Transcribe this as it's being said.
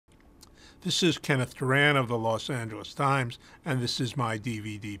This is Kenneth Turan of the Los Angeles Times, and this is my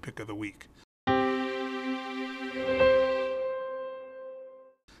DVD pick of the week.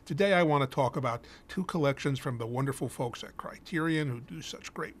 Today I want to talk about two collections from the wonderful folks at Criterion who do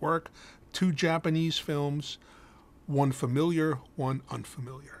such great work. Two Japanese films, one familiar, one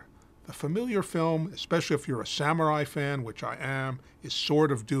unfamiliar. The familiar film, especially if you're a samurai fan, which I am, is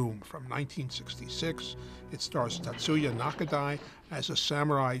Sword of Doom from 1966. It stars Tatsuya Nakadai as a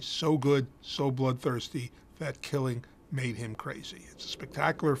samurai so good, so bloodthirsty, that killing made him crazy. It's a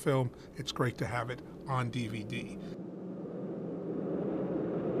spectacular film. It's great to have it on DVD.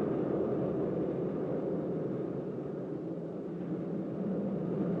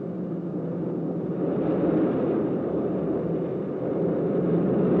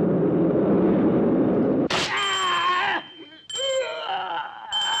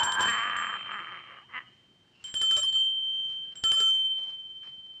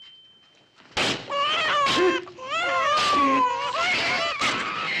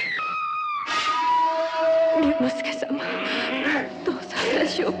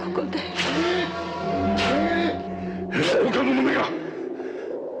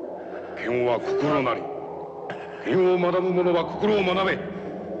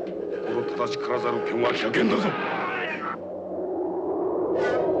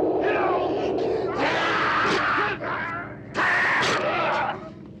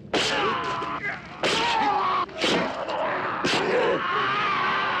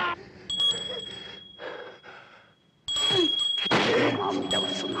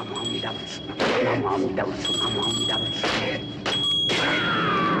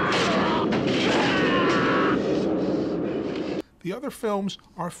 The other films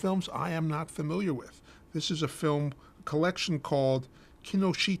are films I am not familiar with. This is a film collection called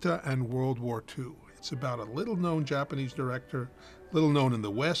Kinoshita and World War II. It's about a little-known Japanese director, little known in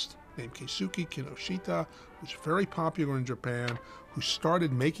the West, named Keisuke Kinoshita, who's very popular in Japan, who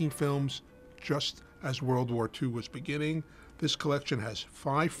started making films just as World War II was beginning. This collection has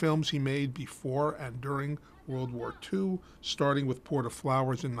 5 films he made before and during World War II, starting with Port of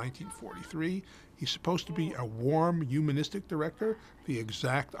Flowers in 1943. He's supposed to be a warm, humanistic director, the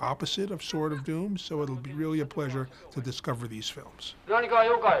exact opposite of Sword of Doom, so it'll be really a pleasure to discover these films.